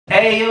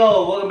Hey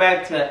yo, welcome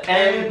back to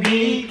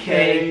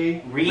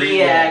MBK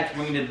Reacts,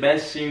 bringing the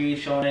best series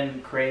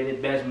shonen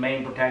created, best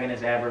main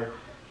protagonist ever.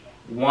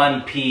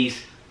 One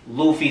Piece,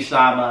 Luffy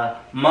Sama,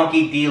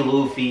 Monkey D.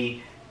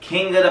 Luffy,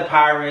 King of the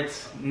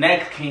Pirates,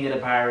 next King of the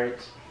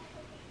Pirates.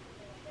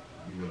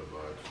 You know the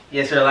vibes.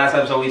 Yes sir, last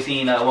episode we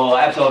seen,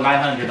 episode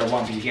 900 of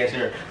One Piece, yes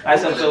sir.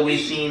 Last episode we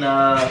seen,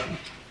 right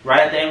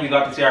at the end we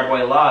got to see our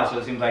boy Law, so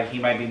it seems like he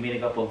might be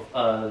meeting up with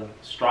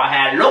Straw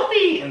Hat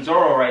Luffy and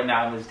Zoro right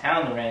now in this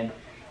town they're in.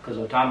 Because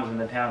Otama's in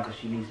the town because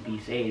she needs to be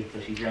saved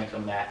because she drank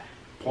some of that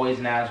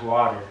poison ass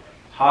water.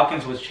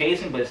 Hawkins was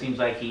chasing, but it seems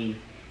like he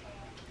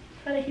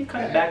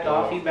kind of backed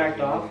off. He backed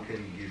off.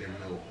 Couldn't get him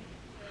no.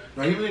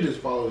 No, he really just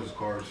followed his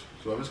cards.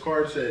 So if his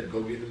card said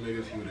go get them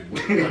niggas, he would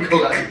have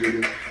go out and do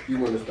this. He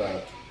wouldn't have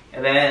stopped.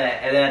 And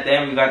then at the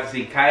end we got to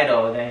see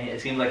Kaido, and then it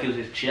seemed like he was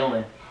just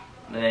chilling.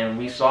 And then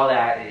we saw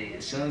that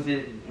as soon as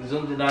it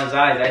zoomed in on his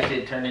eyes, that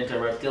shit turned into a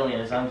reptilian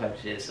or some type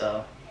of shit.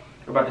 So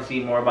we're about to see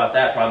more about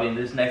that probably in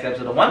this next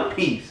episode of One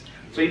Piece.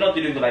 So you know what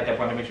to do if you like that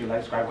point. Make sure you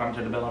like, subscribe, comment,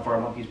 turn the bell on for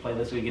our One Piece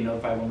playlist so you get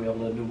notified when we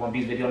upload a new One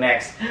Piece video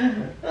next.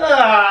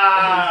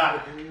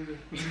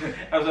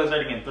 Episode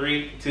starting in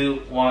 3, 2,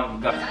 1,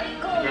 go.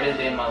 Greatest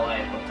day of my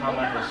life.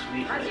 Otama her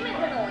sweet red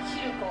wine.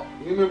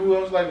 You remember who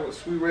else like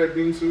sweet red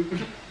bean soup?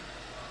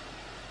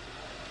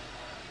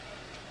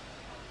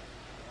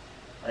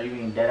 Are you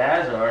being dead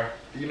ass or?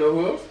 Do you know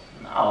who else?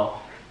 No.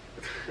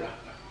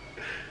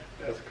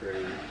 That's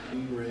crazy.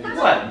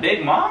 What?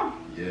 Big Mom?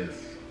 Yes.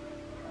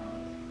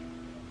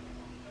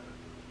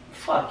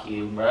 Fuck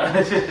you, bro.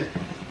 Here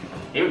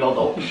we go,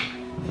 though.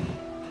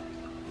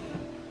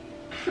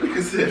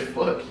 Nigga said,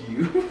 fuck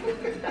you.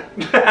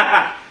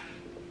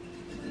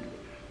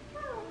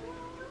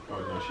 Oh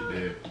no, she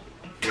dead.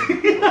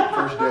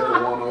 First death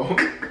of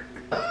 1-0.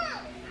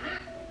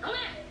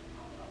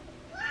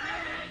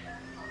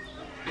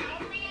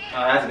 Oh,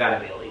 that's gotta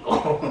be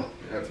illegal.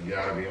 That's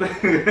gotta be illegal.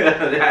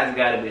 That's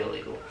gotta be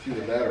illegal. She's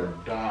either that or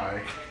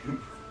die.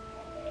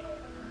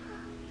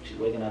 She's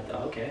waking up,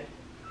 though. Okay.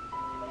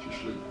 She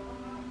sleep.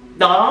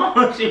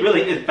 No, she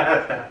really just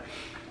passed out.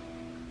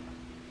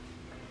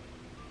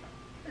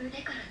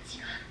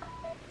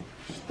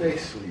 Stay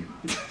asleep.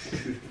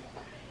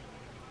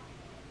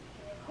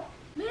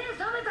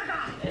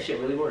 That shit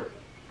really worked.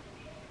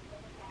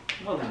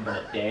 Mother's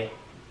birthday.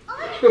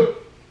 You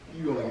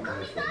gonna get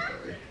this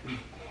birthday.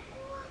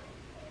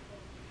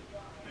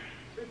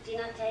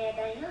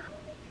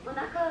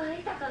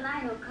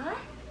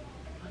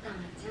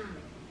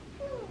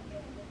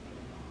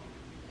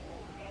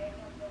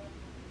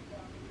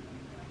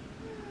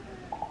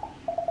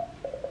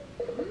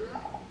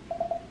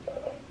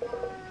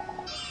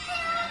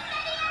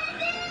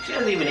 She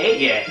hasn't even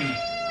ate yet.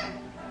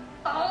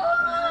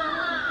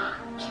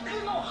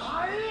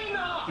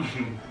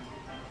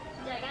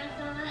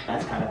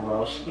 That's kind of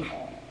gross. See?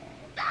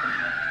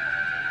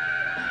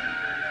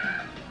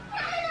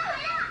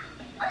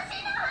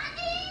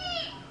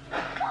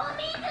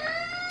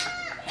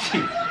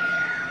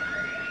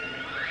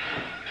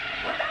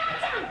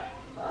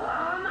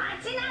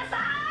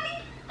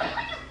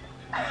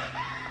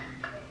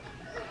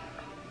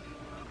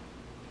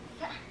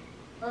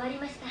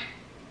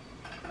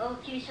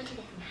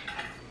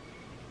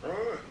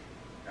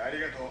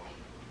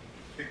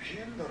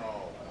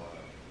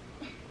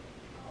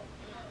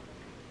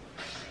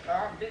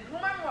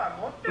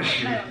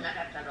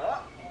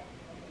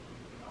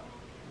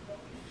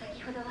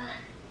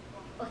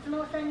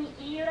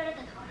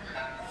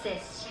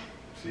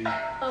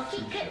 What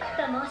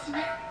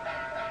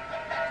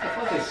the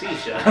fuck is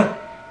Sisha?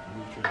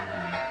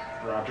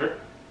 Roger.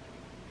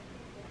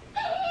 I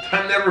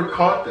never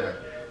caught that.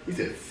 He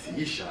said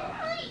Sisha.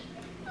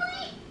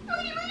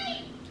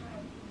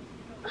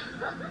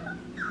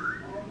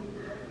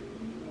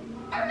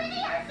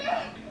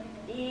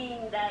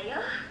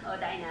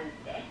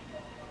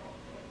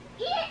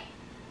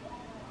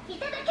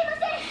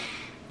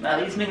 Nah,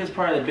 these niggas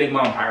part of the Big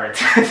Mom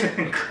Pirates.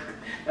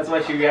 That's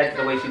why she reacted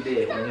the way she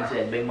did when he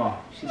said Big Mom.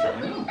 She said,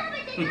 What do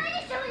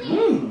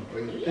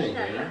you think,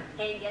 man?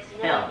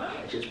 Hell no,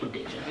 it's just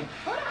prediction.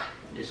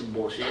 This is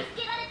bullshit.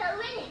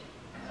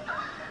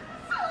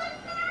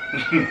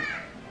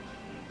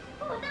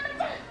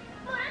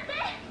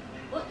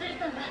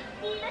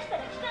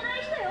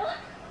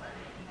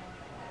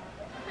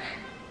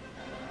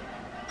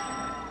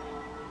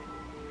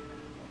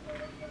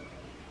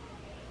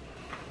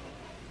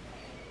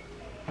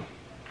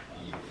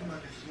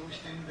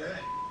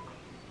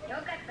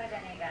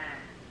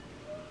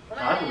 I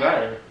forgot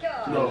her.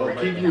 No,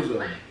 King was a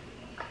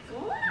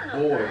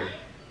boy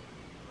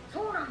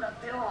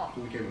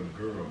who became a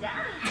girl.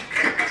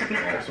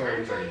 That's why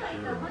he's like a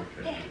girl.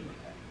 Okay.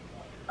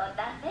 I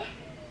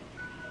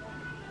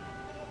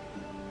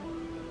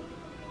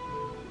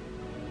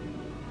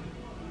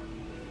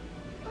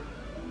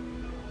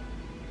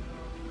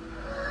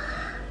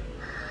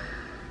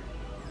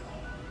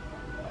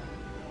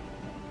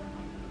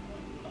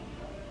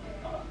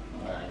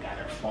got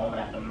her foaming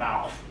at the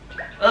mouth.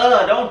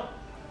 Don't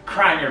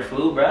cry in your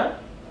food, bruh.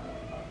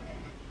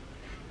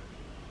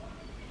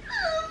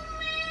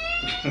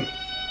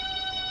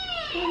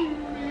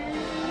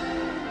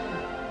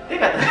 They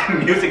got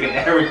the music and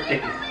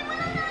everything.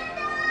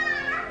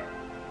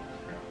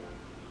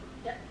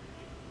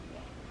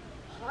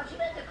 初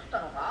めて食っ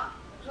たのか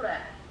それ。はい。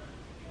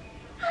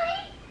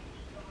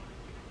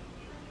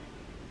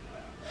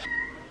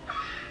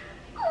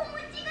お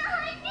餅が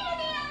入ってる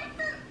でやん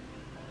す。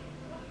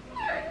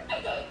なんて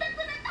贅沢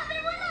な食べ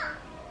物。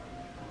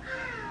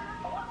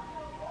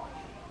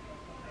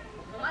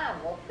お前は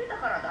持ってた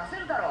から出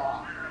せるだろう。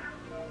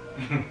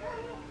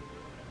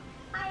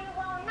あれは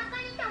お腹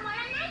にたまら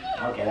ない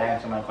よ。 Okay, that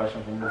answered my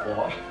question from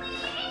before.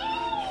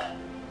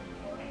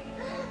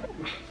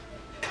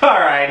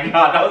 Alright,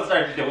 no, don't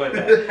start doing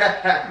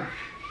that.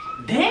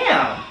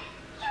 Damn!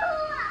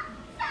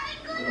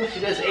 She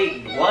just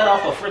ate blood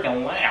off a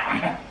freaking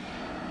lamb.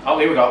 Oh,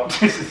 here we go.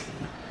 This is.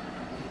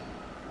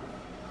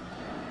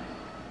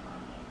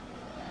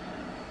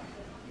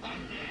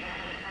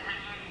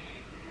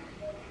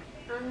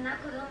 そんな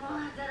子供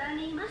はざら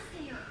にいます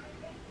よ。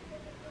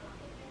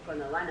こ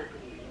のワノ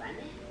国には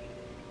ね。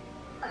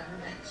あん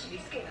なちび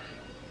すけが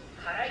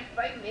腹いっ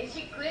ぱい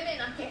飯食えねえ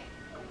なんて。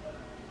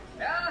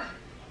ああ、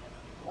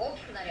大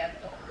きくなりゃ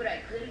どこくら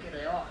い食えるけど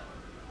よ。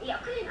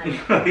役になり。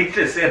He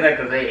just said that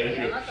because they ate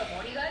it. 山と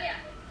森がありゃ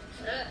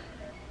普通。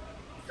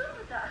そう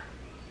だ。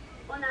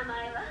お名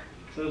前は？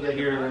 As soon as they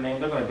hear the name,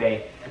 they're gonna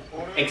say,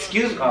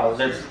 "Excuse." Oh,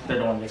 they're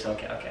doing this.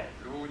 Okay, okay.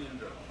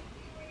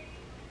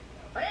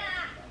 ほら、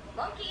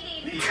モンキ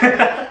ーリ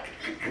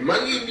ー。マ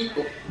ギビ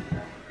コ。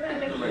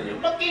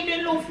 Look at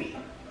the Luffy.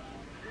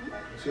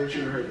 As soon as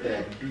you heard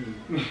that B,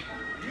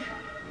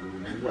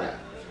 rap.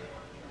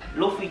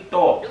 Luffy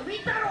to. ルフィ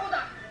太郎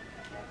だ。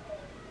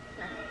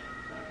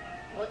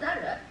おざ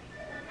る？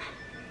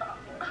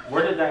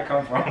 Where did that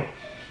come from?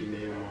 ひ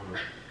ねもの。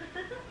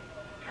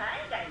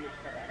海外の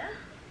人だろ。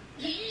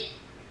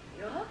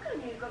よく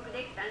入国で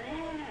きたね。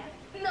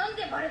なんで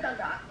バレたん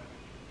だ？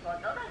言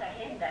葉が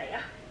変だよ。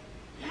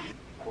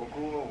ここ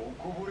はお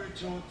こぼれ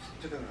町っ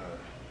つってたが、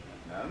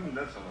なん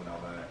だその名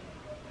前。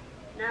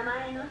名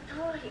前の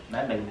通り。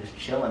 That nigga just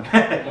chilling,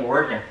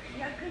 working.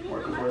 役人の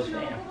町の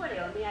おこぼれ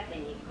を目当て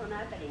にこの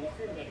辺りに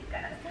住んでるか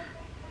らさ。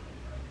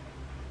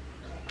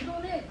と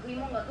ね、食い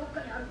物がどっ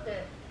かにあるっ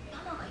てタ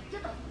マが言って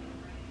た。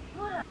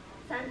ほら、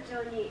山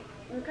頂に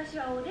昔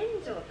はおでん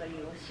城とい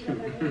うお城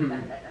が見えた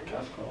んだがね。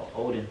 That's called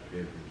Odin.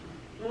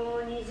 も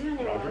う20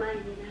年も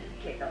前になる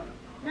けど、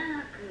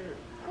長く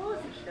鉱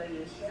石とい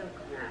う士族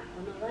が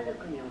このワノ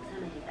国を治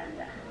めてたん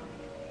だ。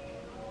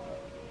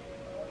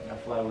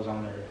 That flag was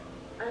on there.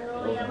 あ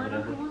の山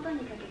のふもとに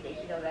かけて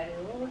広がる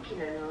大き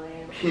な農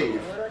園を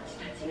オロチ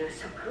たちが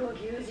食を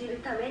牛耳る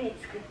ために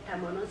作った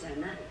ものじゃ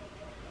ない。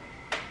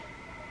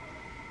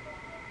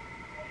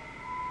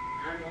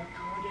あの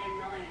桃源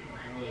農園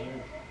はね。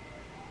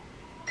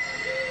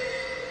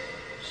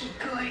聞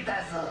こえ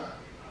たぞ。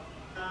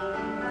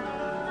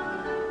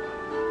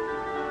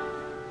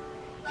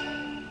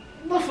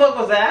 What the fuck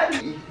was that? 安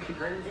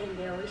全で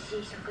美味し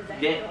い食材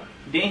と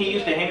Didn't he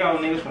used to hang out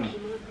with niggas from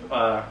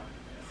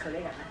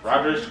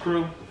Roger's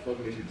crew? The fuck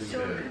makes you think that?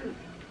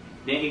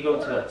 Didn't he go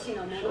to the?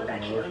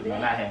 No,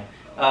 not him.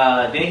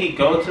 Didn't he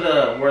go to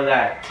the where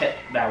that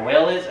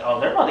whale is? Oh,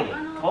 they're about to get.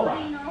 Hold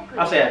on.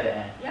 I'll say at the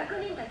end. 役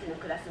人たちの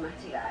暮らす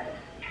町がある。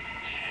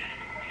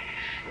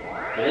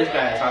 But this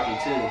guy is hockey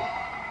too.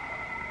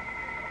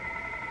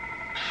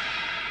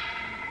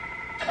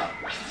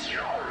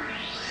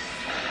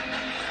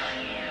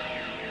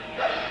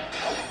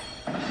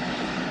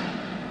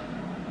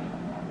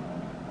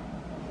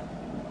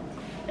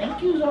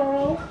 Thank you,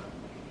 Zoro.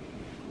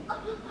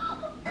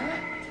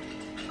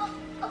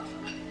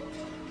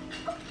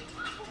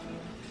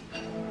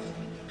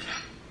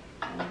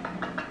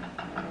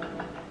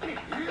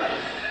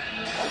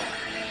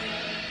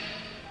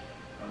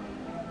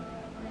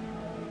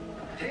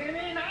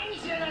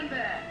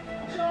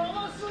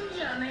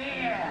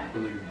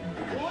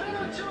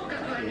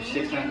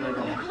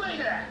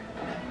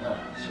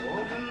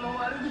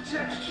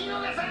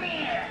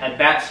 And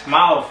that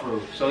smile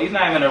fruit. So he's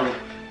not even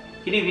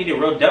he didn't eat a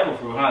real devil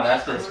fruit, huh?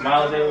 That's the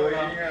smiles they were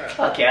on?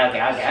 Okay, I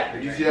got it.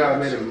 Did you see how I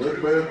made him look,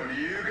 man?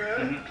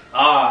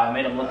 Ah, I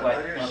made him look like,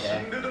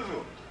 okay.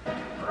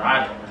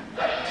 Roger.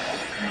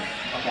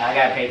 Okay, I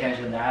gotta pay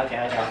attention to that. Okay.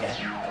 I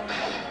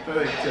feel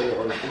like you tell it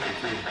artificial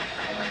too.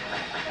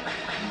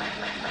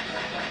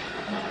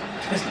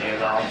 This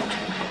nigga's off.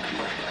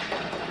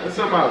 That's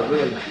something I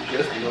really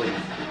just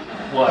noticed.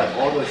 What?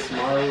 All the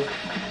smiles,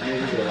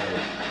 niggas are like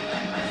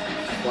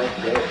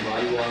fucked up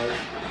body wise.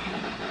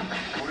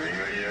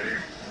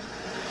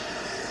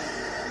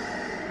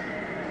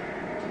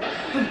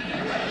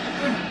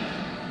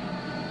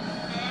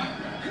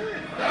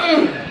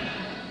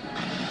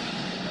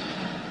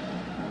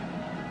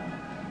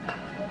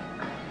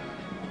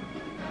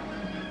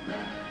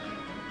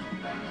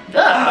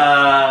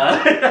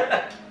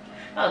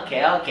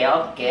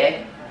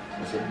 Okay.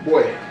 It's a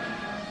boy.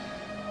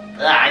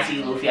 I see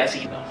you, Luffy. I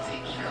see you.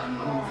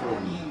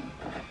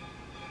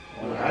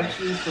 I'm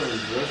actually from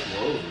Dress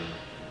Rover.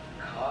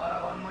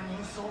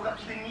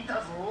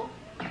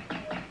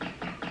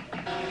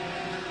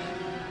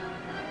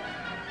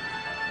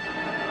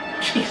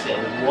 She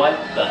said, what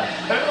the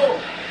hell?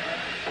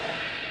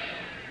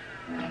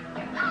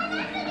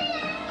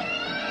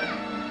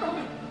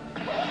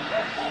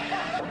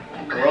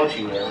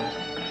 Orochi, really?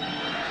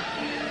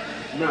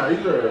 Nah,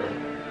 these are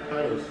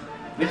Kaido's.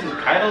 This is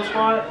Kaido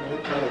squad? They're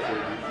Kaido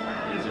soldiers.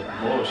 These are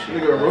bullshit.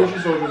 Nigga, Orochi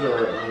soldiers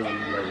are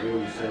like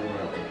really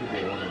samurai. Like,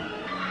 people want them.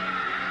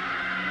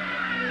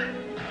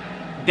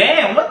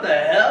 Damn, what the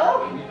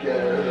hell?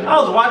 Yeah. I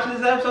was watching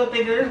this episode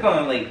thinking it's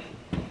going like,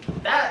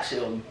 that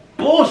shit was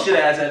bullshit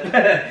ass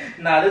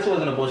episode. Nah, this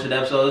wasn't a bullshit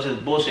episode. It was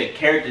just bullshit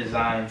character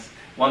designs.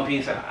 One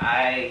Piece,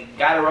 I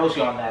got a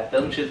Roshi on that.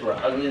 Them shits were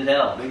ugly as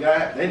hell. They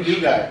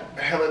do got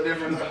hella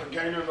different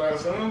characters. Like,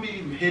 some of them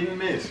be hit and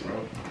miss, bro.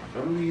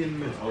 Some of them be hit and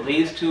miss. Well,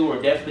 these two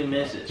were definitely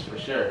misses, for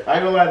sure. I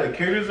ain't gonna lie, the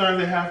character designs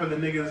they have for the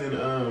niggas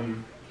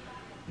in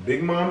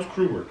Big Mom's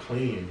crew were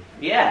clean.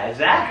 Yeah,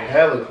 exactly.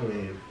 Hella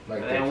clean.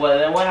 Like, Then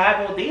what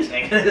happened with these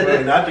niggas?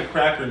 Well, not the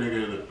Cracker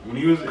nigga. When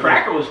he was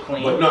Cracker was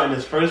clean. But no, in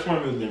his first one,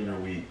 it was in there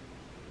weak.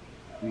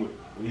 When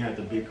he had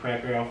the big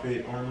Cracker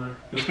outfit armor,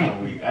 it was kind of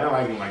weak. I don't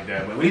like him like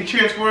that. But when he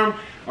transformed,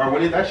 or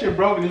when that shit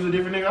broke and he was a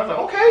different nigga, I was like,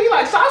 okay, he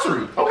like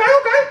sorcery. Okay.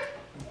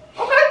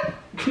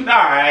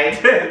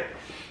 Alright.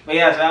 But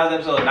yeah, so that was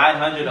episode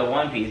 900 of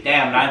One Piece.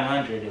 Damn,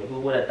 900. Who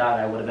would have thought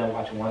I would have been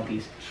watching One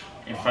Piece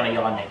in front of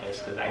y'all niggas?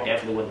 Because I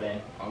definitely would have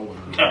been.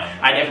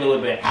 I definitely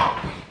would have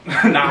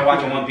been not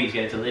watching One Piece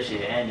yet until this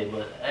shit ended.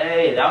 But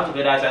hey, that was a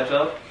good ass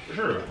episode.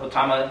 Sure.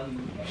 Otama,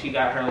 she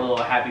got her little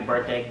happy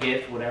birthday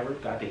gift, whatever.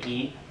 Got to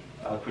eat.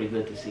 That was pretty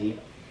good to see.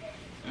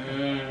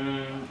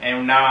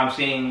 And now I'm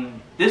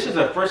seeing this is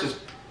the first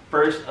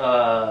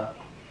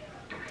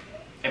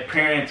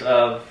appearance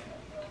of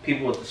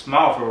people with the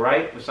smile for,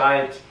 right?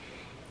 Besides,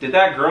 did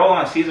that girl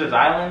on Caesar's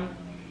Island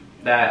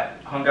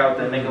that hung out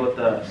with the nigga with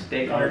the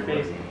steak on her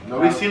face? No,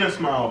 we've seen a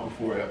smile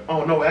before.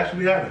 Oh no,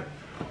 actually we haven't.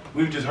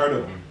 We've just heard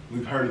of them.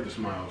 We've heard of the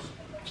smiles.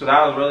 So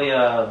that was really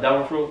a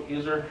devil fruit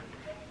user?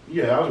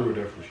 Yeah, that was a real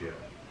devil fruit,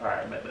 yeah.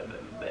 Alright,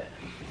 bet.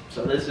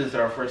 So this is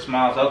our first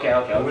smiles. Okay.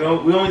 We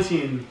only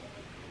seen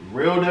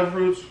real devil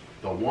fruits,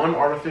 the one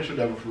artificial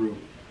devil fruit,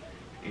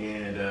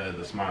 and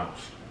the smiles.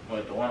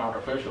 Wait, the one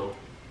artificial?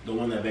 The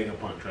one that Vega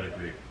Punch tried to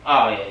create.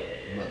 Oh, yeah.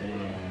 But the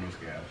one on those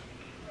guys.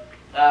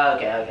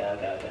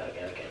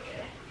 Okay.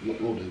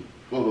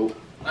 We'll do.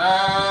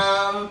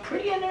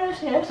 Pretty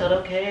interesting episode.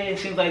 Okay, it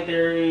seems like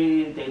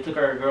they took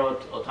our girl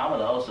Otama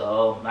though,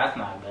 so that's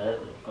not good.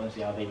 We're gonna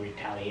see how they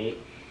retaliate.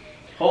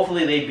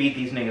 Hopefully they beat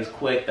these niggas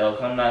quick though,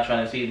 cause I'm not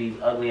trying to see these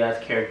ugly ass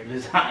character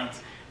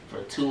designs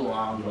for too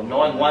long. But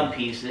knowing One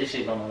Piece, this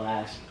shit gonna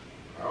last.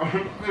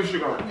 This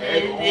shit gonna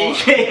This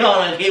shit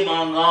gonna keep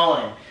on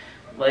going.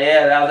 But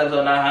yeah, that was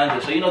episode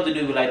 900. So you know what to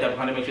do. If you like that,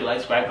 make sure you like,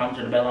 subscribe, comment,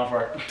 turn the bell on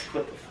for it.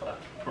 What the fuck?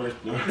 First,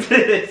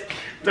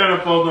 turn the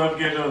post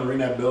notifications on and ring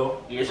that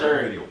bell. Yes,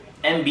 sir.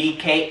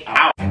 MBK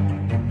out.